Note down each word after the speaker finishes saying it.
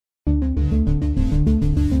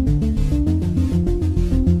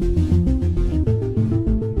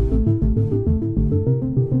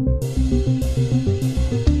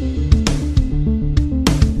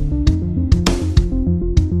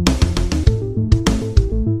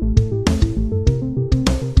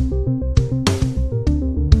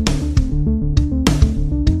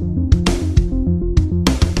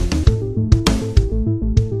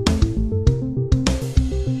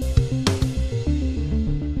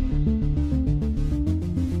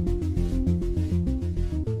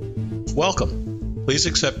Welcome. Please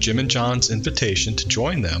accept Jim and John's invitation to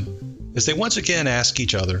join them as they once again ask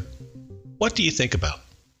each other, what do you think about?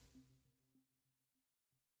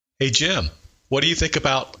 Hey, Jim, what do you think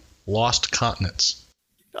about lost continents?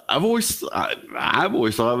 I've always thought it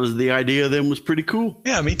was the idea of them was pretty cool.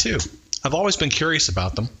 Yeah, me too. I've always been curious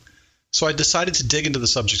about them. So I decided to dig into the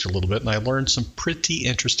subject a little bit, and I learned some pretty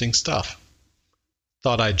interesting stuff.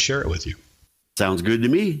 Thought I'd share it with you. Sounds good to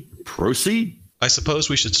me. Proceed. I suppose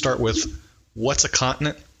we should start with what's a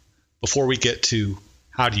continent before we get to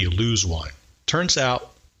how do you lose one. Turns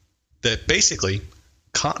out that basically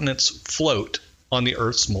continents float on the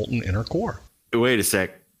Earth's molten inner core. Wait a sec.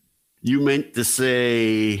 You meant to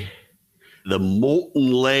say the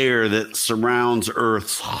molten layer that surrounds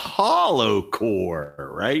Earth's hollow core,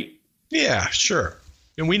 right? Yeah, sure.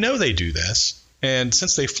 And we know they do this. And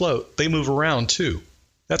since they float, they move around too.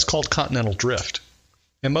 That's called continental drift.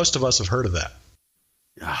 And most of us have heard of that.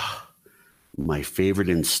 My favorite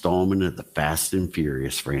installment of the Fast and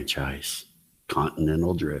Furious franchise,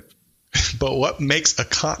 continental drift. But what makes a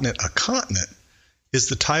continent is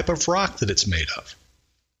the type of rock that it's made of.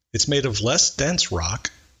 It's made of less dense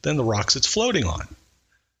rock than the rocks it's floating on.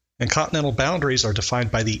 And continental boundaries are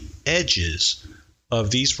defined by the edges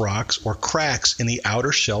of these rocks or cracks in the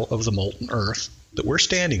outer shell of the molten Earth that we're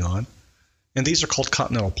standing on, and these are called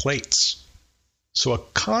continental plates. So a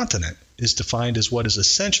continent is defined as what is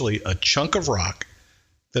essentially a chunk of rock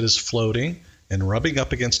that is floating and rubbing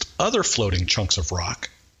up against other floating chunks of rock,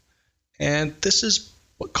 and this is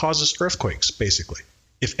what causes earthquakes, basically.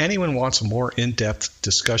 If anyone wants a more in-depth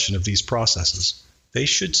discussion of these processes, they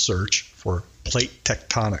should search for plate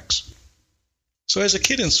tectonics. So as a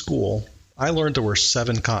kid in school, I learned there were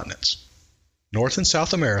 7 continents: North and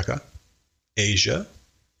South America, Asia,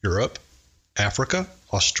 Europe, Africa,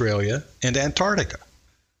 Australia, and Antarctica.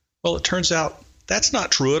 Well, it turns out that's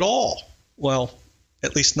not true at all. Well,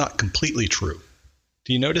 at least not completely true.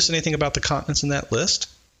 Do you notice anything about the continents in that list?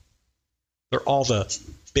 They're all the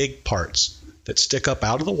big parts that stick up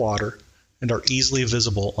out of the water and are easily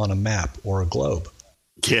visible on a map or a globe.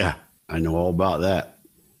 Yeah, I know all about that.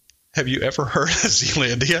 Have you ever heard of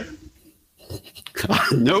Zealandia?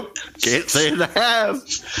 Nope, can't say that I have.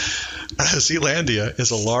 Zealandia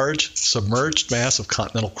is a large, submerged mass of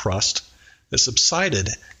continental crust that subsided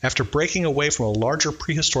after breaking away from a larger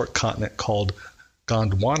prehistoric continent called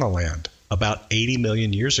Gondwanaland about 80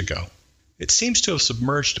 million years ago. It seems to have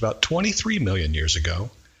submerged about 23 million years ago,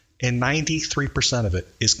 and 93% of it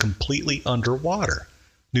is completely underwater.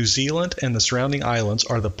 New Zealand and the surrounding islands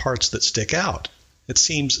are the parts that stick out. It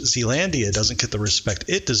seems Zealandia doesn't get the respect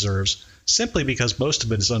it deserves simply because most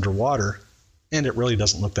of it is underwater, and it really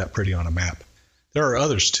doesn't look that pretty on a map. There are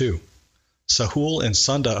others too. Sahul and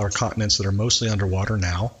Sunda are continents that are mostly underwater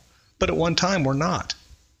now, but at one time were not.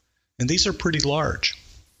 And these are pretty large,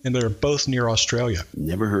 and they're both near Australia.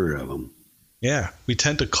 Never heard of them. Yeah, we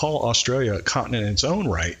tend to call Australia a continent in its own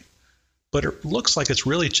right, but it looks like it's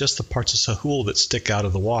really just the parts of Sahul that stick out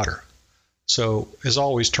of the water. So, as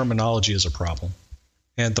always, terminology is a problem.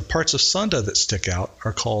 And the parts of Sunda that stick out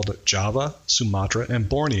are called Java, Sumatra, and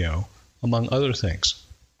Borneo, among other things.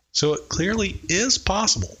 So it clearly is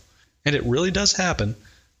possible, and it really does happen,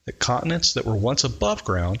 that continents that were once above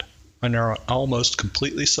ground are now almost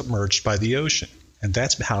completely submerged by the ocean, and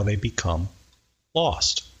that's how they become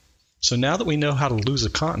lost. So now that we know how to lose a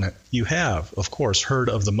continent, you have, of course, heard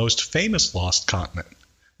of the most famous lost continent,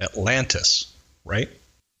 Atlantis, right?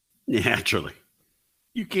 Naturally.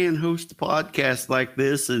 You can't host a podcast like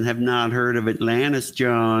this and have not heard of Atlantis,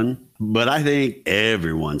 John. But I think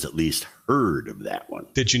everyone's at least heard of that one.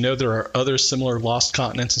 Did you know there are other similar lost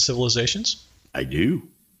continents and civilizations? I do.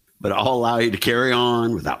 But I'll allow you to carry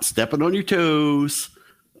on without stepping on your toes.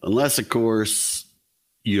 Unless, of course,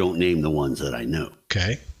 you don't name the ones that I know.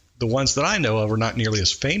 Okay. The ones that I know of are not nearly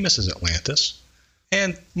as famous as Atlantis,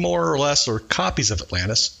 and more or less are copies of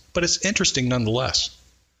Atlantis, but it's interesting nonetheless.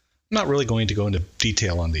 I'm not really going to go into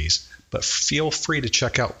detail on these, but feel free to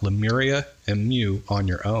check out Lemuria and Mu on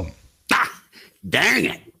your own. Ah, dang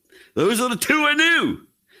it. Those are the 2 I knew.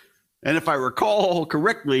 And if I recall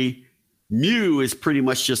correctly, Mu is pretty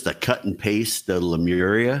much just a cut and paste of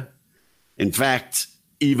Lemuria. In fact,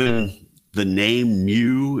 even the name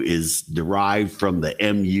Mu is derived from the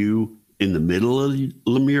MU in the middle of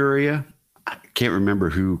Lemuria. I can't remember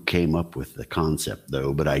who came up with the concept,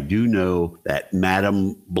 though, but I do know that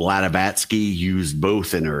Madame Blavatsky used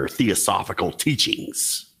both in her theosophical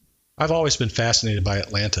teachings. I've always been fascinated by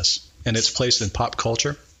Atlantis and its place in pop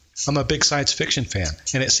culture. I'm a big science fiction fan,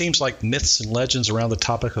 and it seems like myths and legends around the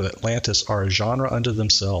topic of Atlantis are a genre unto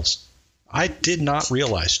themselves. I did not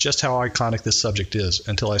realize just how iconic this subject is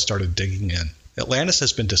until I started digging in. Atlantis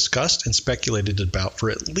has been discussed and speculated about for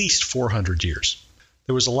at least 400 years.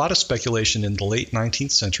 There was a lot of speculation in the late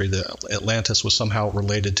 19th century that Atlantis was somehow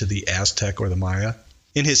related to the Aztec or the Maya.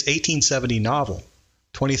 In his 1870 novel,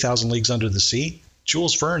 20,000 Leagues Under the Sea,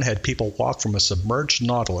 Jules Verne had people walk from a submerged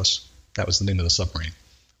Nautilus, that was the name of the submarine,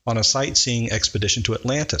 on a sightseeing expedition to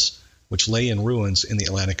Atlantis, which lay in ruins in the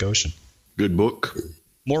Atlantic Ocean. Good book.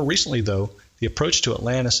 More recently, though, the approach to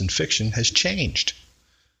Atlantis in fiction has changed.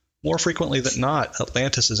 More frequently than not,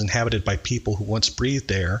 Atlantis is inhabited by people who once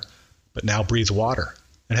breathed air, but now breathe water,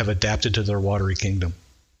 and have adapted to their watery kingdom.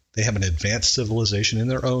 They have an advanced civilization in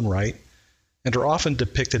their own right, and are often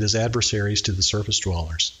depicted as adversaries to the surface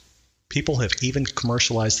dwellers. People have even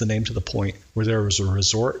commercialized the name to the point where there was a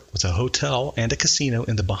resort with a hotel and a casino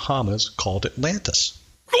in the Bahamas called Atlantis.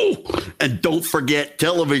 Oh, and don't forget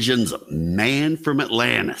television's Man from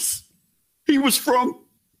Atlantis. He was from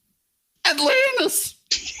Atlantis.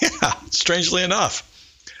 Yeah, strangely enough.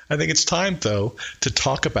 I think it's time, though, to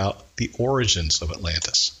talk about the origins of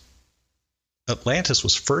Atlantis. Atlantis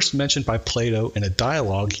was first mentioned by Plato in a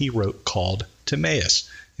dialogue he wrote called Timaeus,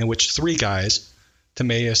 in which three guys,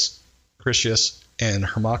 Timaeus, Critias, and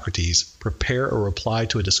Hermocrates, prepare a reply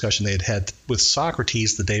to a discussion they had had with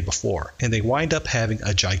Socrates the day before, and they wind up having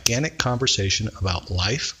a gigantic conversation about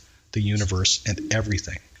life, the universe, and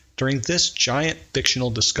everything. During this giant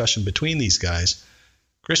fictional discussion between these guys,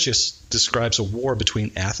 Critias describes a war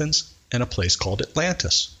between Athens and a place called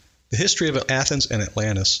Atlantis. The history of Athens and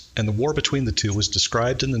Atlantis and the war between the two was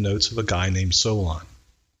described in the notes of a guy named Solon.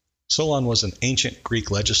 Solon was an ancient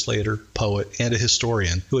Greek legislator, poet, and a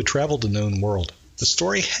historian who had traveled the known world. The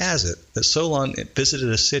story has it that Solon visited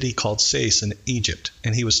a city called Sais in Egypt,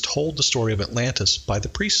 and he was told the story of Atlantis by the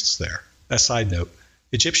priests there. A side note,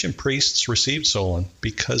 Egyptian priests received Solon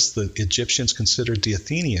because the Egyptians considered the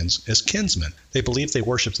Athenians as kinsmen. They believed they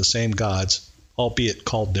worshipped the same gods, albeit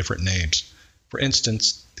called different names. For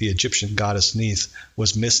instance, the Egyptian goddess Neith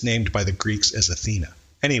was misnamed by the Greeks as Athena.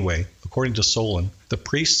 Anyway, according to Solon, the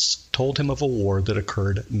priests told him of a war that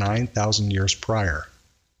occurred 9,000 years prior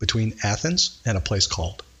between Athens and a place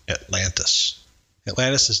called Atlantis.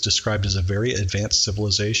 Atlantis is described as a very advanced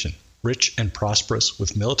civilization, rich and prosperous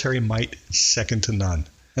with military might second to none.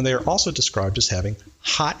 And they are also described as having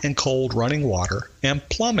hot and cold running water and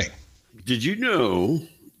plumbing. Did you know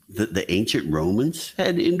that the ancient Romans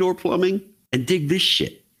had indoor plumbing? And dig this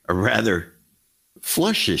shit, or rather,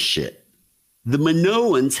 flush this shit. The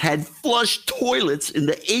Minoans had flush toilets in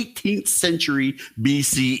the 18th century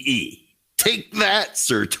BCE. Take that,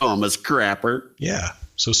 Sir Thomas Crapper. Yeah,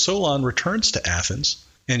 so Solon returns to Athens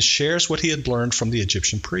and shares what he had learned from the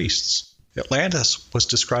Egyptian priests. Atlantis was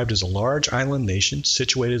described as a large island nation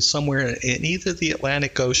situated somewhere in either the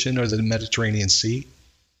Atlantic Ocean or the Mediterranean Sea.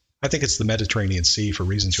 I think it's the Mediterranean Sea for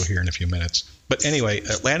reasons you'll hear in a few minutes. But anyway,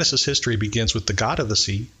 Atlantis' history begins with the god of the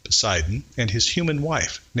sea, Poseidon, and his human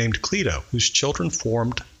wife, named Cleito, whose children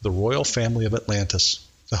formed the royal family of Atlantis.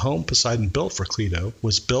 The home Poseidon built for Cleito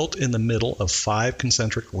was built in the middle of 5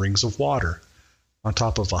 concentric rings of water, on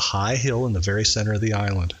top of a high hill in the very center of the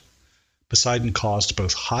island. Poseidon caused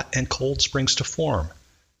both hot and cold springs to form,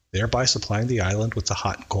 thereby supplying the island with the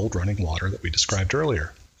hot and cold running water that we described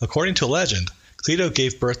earlier. According to legend, Cleito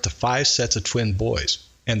gave birth to 5 sets of twin boys,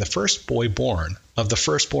 and the first boy born of the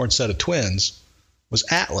firstborn set of twins was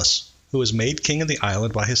Atlas, who was made king of the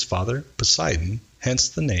island by his father Poseidon, hence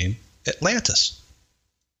the name Atlantis.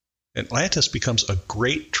 Atlantis becomes a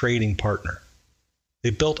great trading partner. They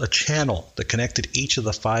built a channel that connected each of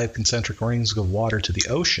the 5 concentric rings of water to the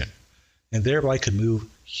ocean, and thereby could move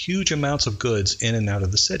huge amounts of goods in and out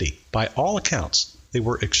of the city. By all accounts, they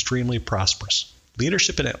were extremely prosperous.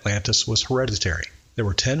 Leadership in Atlantis was hereditary. There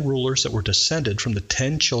were 10 rulers that were descended from the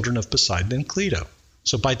 10 children of Poseidon and Cleito.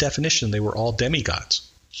 So by definition, they were all demigods,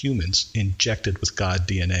 humans injected with god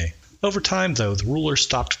DNA. Over time, though, the rulers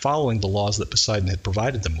stopped following the laws that Poseidon had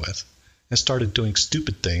provided them with and started doing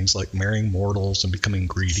stupid things like marrying mortals and becoming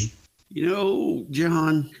greedy. You know,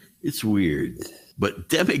 John, it's weird, but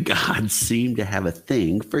demigods seem to have a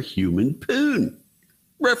thing for human poon.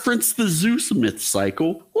 Reference the Zeus myth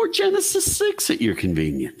cycle or Genesis 6 at your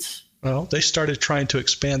convenience. Well, they started trying to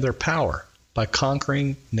expand their power by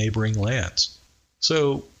conquering neighboring lands.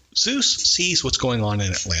 So Zeus sees what's going on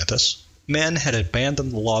in Atlantis. Men had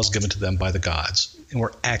abandoned the laws given to them by the gods and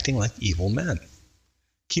were acting like evil men.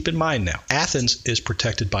 Keep in mind now, Athens is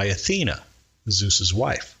protected by Athena, Zeus's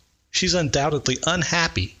wife. She's undoubtedly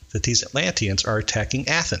unhappy that these Atlanteans are attacking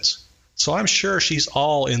Athens. So I'm sure she's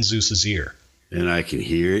all in Zeus's ear. And I can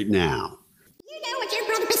hear it now. You know what your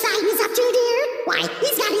brother Poseidon is up to, dear? Why,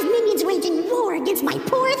 he's got his minions waiting waged in war against my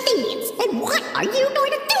poor Athenians. And what are you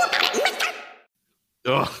going to do about it, mister?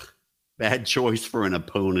 Ugh, bad choice for an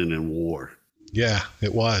opponent in war. Yeah,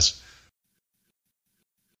 it was.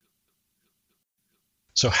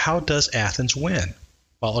 So how does Athens win?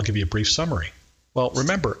 Well, I'll give you a brief summary. Well,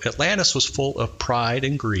 remember, Atlantis was full of pride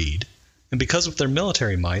and greed, and because of their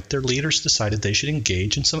military might, their leaders decided they should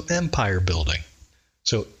engage in some empire building.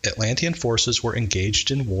 So Atlantean forces were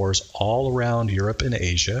engaged in wars all around Europe and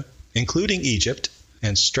Asia, including Egypt,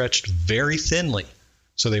 and stretched very thinly.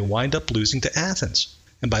 So they wind up losing to Athens.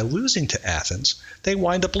 And by losing to Athens, they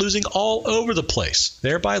wind up losing all over the place,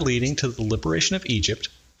 thereby leading to the liberation of Egypt,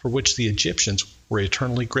 for which the Egyptians were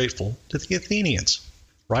eternally grateful to the Athenians.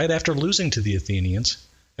 Right after losing to the Athenians,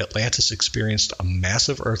 Atlantis experienced a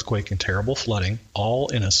massive earthquake and terrible flooding, all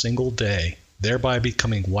in a single day, thereby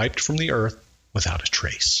becoming wiped from the earth without a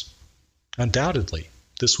trace. Undoubtedly,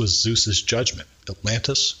 this was Zeus's judgment.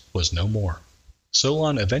 Atlantis was no more.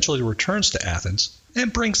 Solon eventually returns to Athens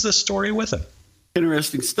and brings this story with him.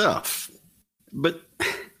 Interesting stuff. But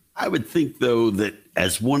I would think, though, that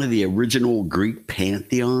as one of the original Greek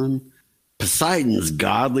pantheon, Poseidon's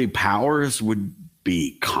godly powers would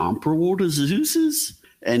be comparable to Zeus's,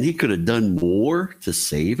 and he could have done more to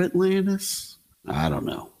save Atlantis. I don't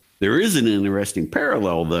know. There is an interesting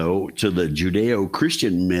parallel, though, to the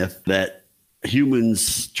Judeo-Christian myth that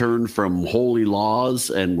humans turned from holy laws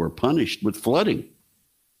and were punished with flooding.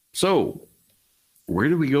 So, where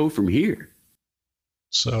do we go from here?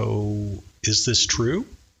 So, is this true?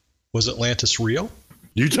 Was Atlantis real?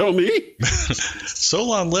 You tell me.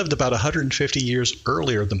 Solon lived about 150 years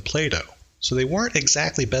earlier than Plato, so they weren't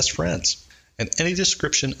exactly best friends, and any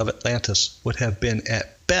description of Atlantis would have been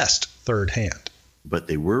at best third hand. But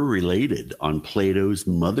they were related on Plato's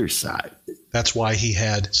mother's side. That's why he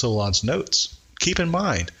had Solon's notes. Keep in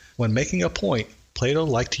mind, when making a point, Plato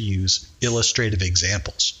liked to use illustrative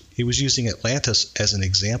examples. He was using Atlantis as an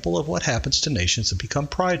example of what happens to nations that become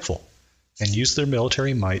prideful and use their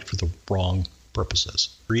military might for the wrong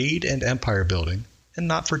purposes, greed and empire building, and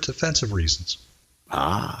not for defensive reasons.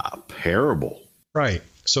 Ah, parable. Right.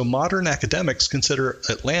 So modern academics consider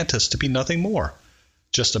Atlantis to be nothing more,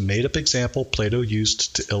 just a made-up example Plato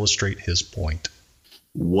used to illustrate his point.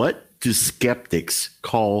 What do skeptics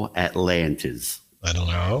call Atlantis? I don't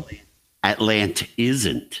know. Atlant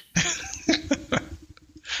isn't.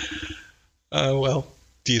 Well,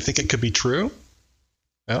 do you think it could be true?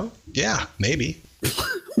 Well, yeah, maybe.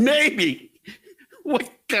 Maybe. What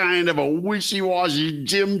kind of a wishy-washy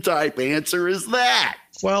gym type answer is that?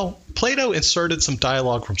 Well, Plato inserted some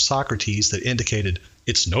dialogue from Socrates that indicated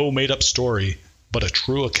it's no made-up story, but a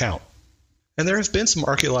true account. And there have been some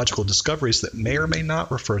archaeological discoveries that may or may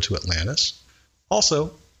not refer to Atlantis.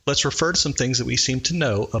 Also, let's refer to some things that we seem to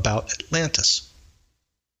know about Atlantis.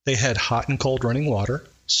 They had hot and cold running water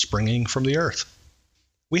springing from the earth.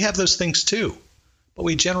 We have those things too, but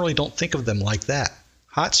we generally don't think of them like that.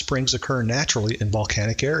 Hot springs occur naturally in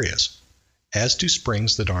volcanic areas, as do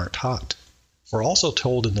springs that aren't hot. We're also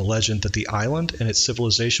told in the legend that the island and its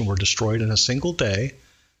civilization were destroyed in a single day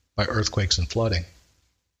by earthquakes and flooding.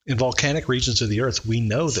 In volcanic regions of the earth, we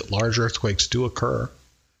know that large earthquakes do occur.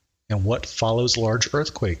 And what follows large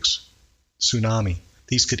earthquakes? Tsunami.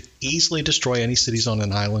 These could easily destroy any cities on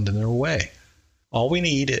an island in their way. All we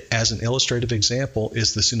need as an illustrative example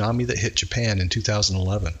is the tsunami that hit Japan in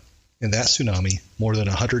 2011. In that tsunami, more than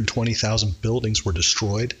 120,000 buildings were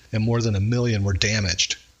destroyed and more than 1 million were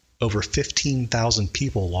damaged. Over 15,000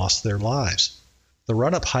 people lost their lives. The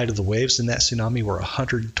run-up height of the waves in that tsunami were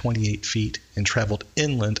 128 feet and traveled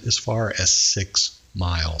inland as far as 6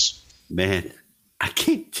 miles. Man, I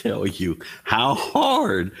can't tell you how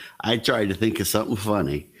hard I tried to think of something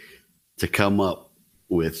funny to come up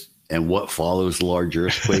with and what follows large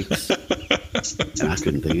earthquakes. And I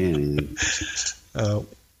couldn't think of anything.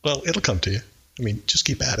 Well, it'll come to you. I mean, just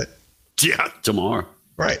keep at it. Yeah, tomorrow.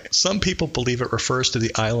 Right. Some people believe it refers to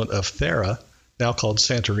the island of Thera, now called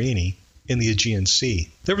Santorini, in the Aegean Sea.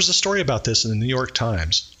 There was a story about this in the New York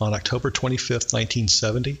Times on October 25th,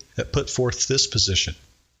 1970, that put forth this position.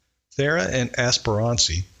 Thera and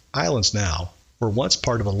Asperancey, islands now, were once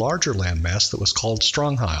part of a larger landmass that was called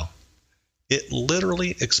Strongheil. It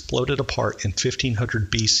literally exploded apart in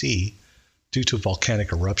 1500 BC due to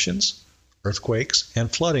volcanic eruptions, earthquakes,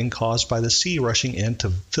 and flooding caused by the sea rushing in to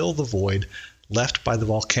fill the void left by the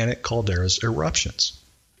volcanic caldera's eruptions.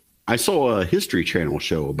 I saw a History Channel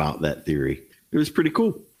show about that theory. It was pretty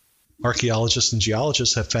cool. Archaeologists and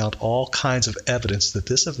geologists have found all kinds of evidence that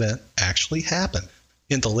this event actually happened.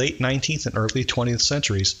 In the late 19th and early 20th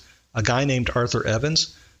centuries, a guy named Arthur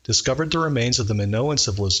Evans discovered the remains of the Minoan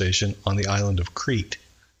civilization on the island of Crete,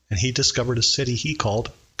 and he discovered a city he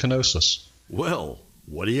called Knossos. Well,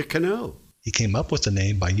 what do you know? He came up with the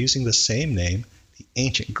name by using the same name the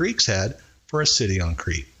ancient Greeks had for a city on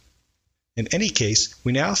Crete. In any case,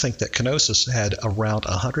 we now think that Knossos had around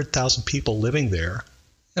 100,000 people living there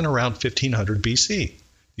in around 1500 BC.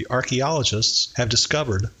 The archaeologists have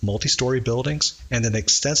discovered multi-story buildings and an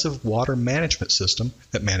extensive water management system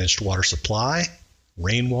that managed water supply,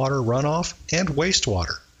 rainwater runoff, and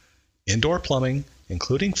wastewater. Indoor plumbing,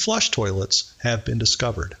 including flush toilets, have been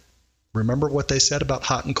discovered. Remember what they said about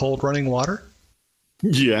hot and cold running water?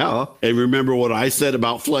 Yeah, and remember what I said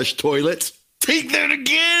about flush toilets? Take that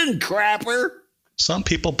again, crapper! Some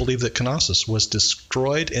people believe that Knossos was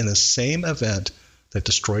destroyed in the same event that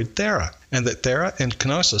destroyed Thera, and that Thera and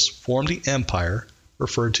Knossos formed the empire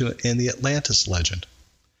referred to in the Atlantis legend.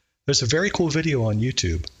 There's a very cool video on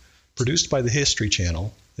YouTube, produced by the History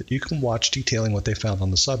Channel, that you can watch detailing what they found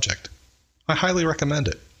on the subject. I highly recommend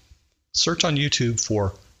it. Search on YouTube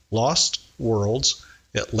for Lost Worlds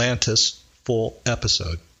Atlantis Full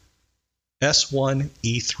Episode.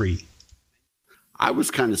 S1E3. I was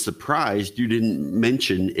kind of surprised you didn't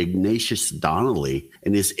mention Ignatius Donnelly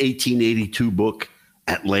in his 1882 book,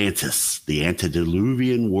 Atlantis, the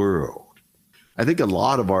Antediluvian World. I think a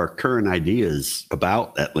lot of our current ideas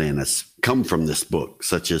about Atlantis come from this book,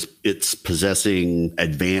 such as its possessing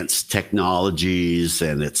advanced technologies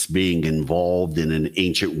and its being involved in an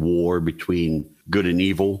ancient war between good and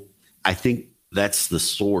evil. I think that's the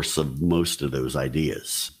source of most of those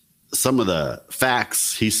ideas. Some of the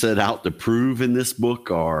facts he set out to prove in this book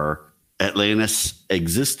are Atlantis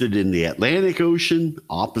existed in the Atlantic Ocean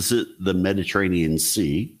opposite the Mediterranean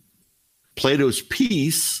Sea. Plato's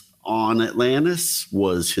piece on Atlantis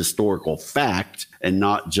was historical fact and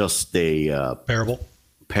not just a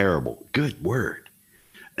parable. Good word.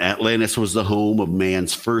 Atlantis was the home of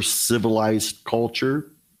man's first civilized culture.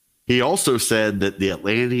 He also said that the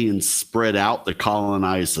Atlanteans spread out to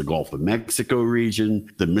colonize the Gulf of Mexico region,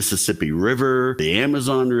 the Mississippi River, the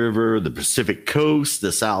Amazon River, the Pacific coast,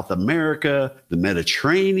 the South America, the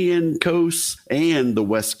Mediterranean coast, and the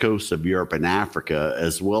west coast of Europe and Africa,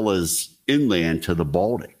 as well as inland to the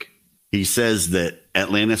Baltic. He says that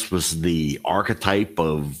Atlantis was the archetype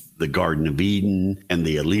of the Garden of Eden and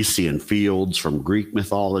the Elysian fields from Greek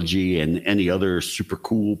mythology and any other super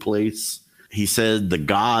cool place. He said the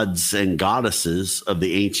gods and goddesses of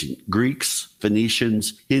the ancient Greeks,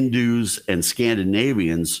 Phoenicians, Hindus, and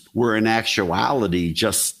Scandinavians were in actuality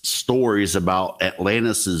just stories about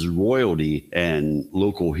Atlantis' royalty and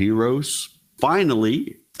local heroes.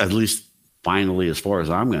 Finally, at least finally, as far as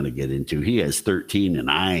I'm going to get into, he has 13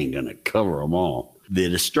 and I ain't going to cover them all. The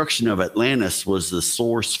destruction of Atlantis was the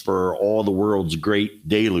source for all the world's great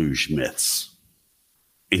deluge myths.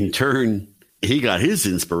 In turn, he got his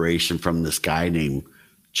inspiration from this guy named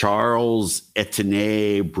Charles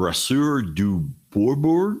Etienne Brasseur du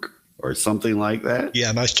Bourbourg or something like that.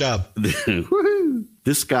 Yeah, nice job.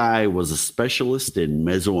 This guy was a specialist in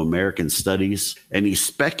Mesoamerican studies, and he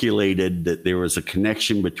speculated that there was a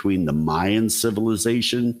connection between the Mayan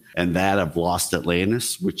civilization and that of Lost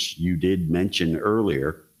Atlantis, which you did mention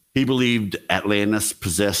earlier. He believed Atlantis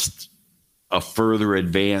possessed a further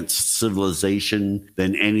advanced civilization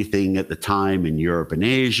than anything at the time in Europe and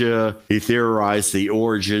Asia. He theorized the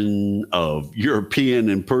origin of European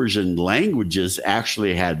and Persian languages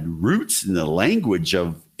actually had roots in the language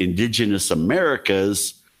of indigenous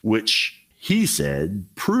Americas, which he said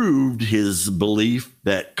proved his belief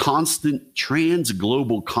that constant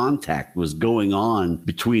trans-global contact was going on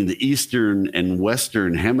between the Eastern and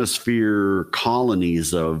Western hemisphere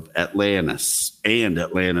colonies of Atlantis and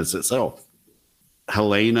Atlantis itself.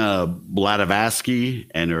 Helena Blavatsky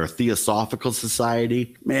and her Theosophical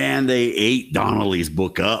Society, man, they ate Donnelly's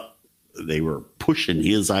book up. They were pushing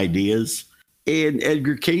his ideas. And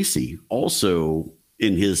Edgar Cayce, also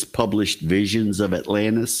in his published Visions of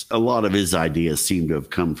Atlantis, a lot of his ideas seem to have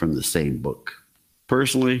come from the same book.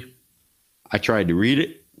 Personally, I tried to read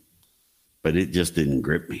it, but it just didn't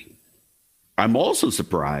grip me. I'm also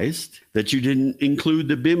surprised that you didn't include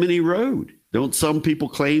the Bimini Road. Don't some people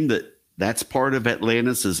claim that that's part of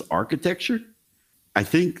Atlantis' architecture? I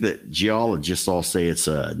think that geologists all say it's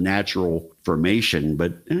a natural formation,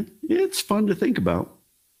 but it's fun to think about.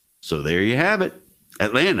 So there you have it.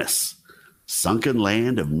 Atlantis, sunken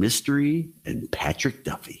land of mystery and Patrick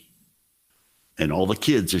Duffy. And all the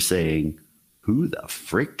kids are saying, who the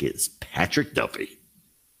frick is Patrick Duffy?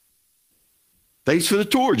 Thanks for the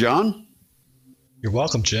tour, John. You're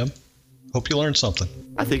welcome, Jim. Hope you learned something.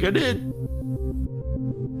 I think I did.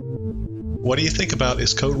 What Do You Think About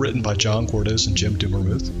is co-written by John Gordos and Jim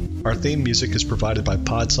Dumermuth. Our theme music is provided by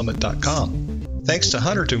podsummit.com. Thanks to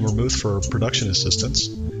Hunter Dummermuth for production assistance,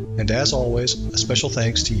 and as always, a special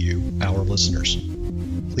thanks to you, our listeners.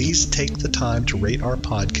 Please take the time to rate our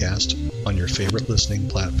podcast on your favorite listening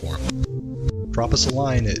platform. Drop us a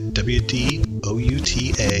line at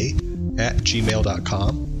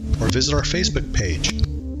wdouta@gmail.com or visit our Facebook page,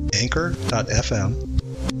 anchor.fm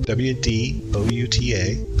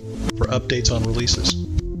WDOUTA, for updates on releases.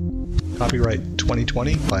 Copyright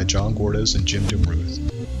 2020 by John Gordos and Jim Dumruth.